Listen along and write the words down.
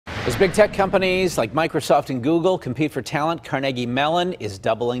As big tech companies like Microsoft and Google compete for talent, Carnegie Mellon is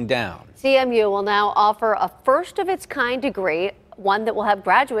doubling down. CMU will now offer a first-of-its-kind degree, one that will have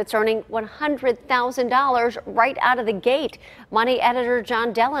graduates earning $100,000 right out of the gate. Money editor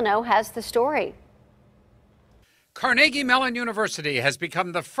John Delano has the story. Carnegie Mellon University has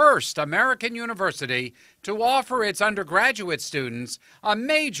become the first American university to offer its undergraduate students a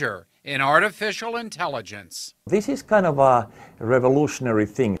major in artificial intelligence. This is kind of a revolutionary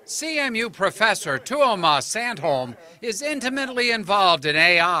thing. CMU professor Tuomas Sandholm is intimately involved in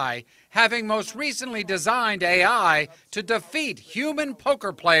AI, having most recently designed AI to defeat human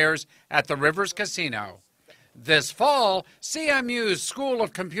poker players at the Rivers Casino. This fall, CMU's School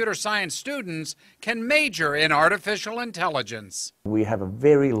of Computer Science students can major in artificial intelligence. We have a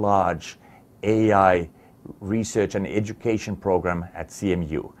very large AI research and education program at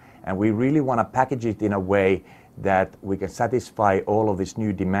CMU, and we really want to package it in a way that we can satisfy all of this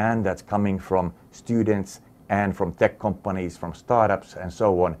new demand that's coming from students and from tech companies, from startups and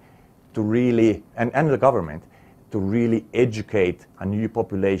so on, to really, and the government, to really educate a new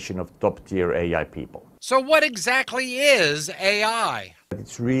population of top-tier AI people. So what exactly is AI?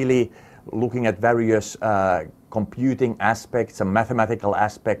 It's really looking at various computing aspects and mathematical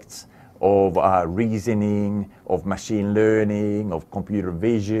aspects of reasoning, of machine learning, of computer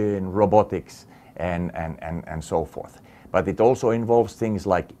vision, robotics, and so forth. But it also involves things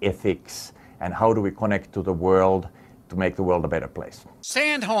like ethics and how do we connect to the world to make the world a better place.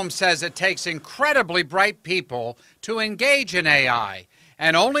 Sandholm says it takes incredibly bright people to engage in AI,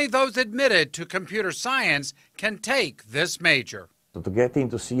 and only those admitted to computer science can take this major. So to get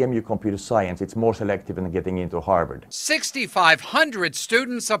into CMU computer science, it's more selective than getting into Harvard. 6,500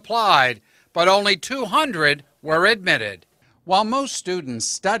 students applied, but only 200 were admitted. While most students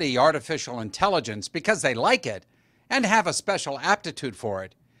study artificial intelligence because they like it and have a special aptitude for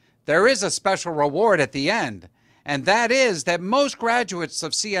it, there is a special reward at the end, and that is that most graduates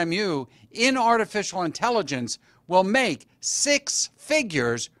of CMU in artificial intelligence will make 6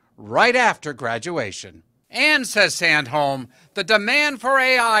 figures right after graduation. And, says Sandholm, the demand for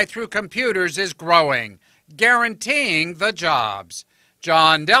AI through computers is growing, guaranteeing the jobs.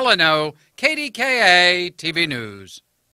 John Delano, KDKA-TV News.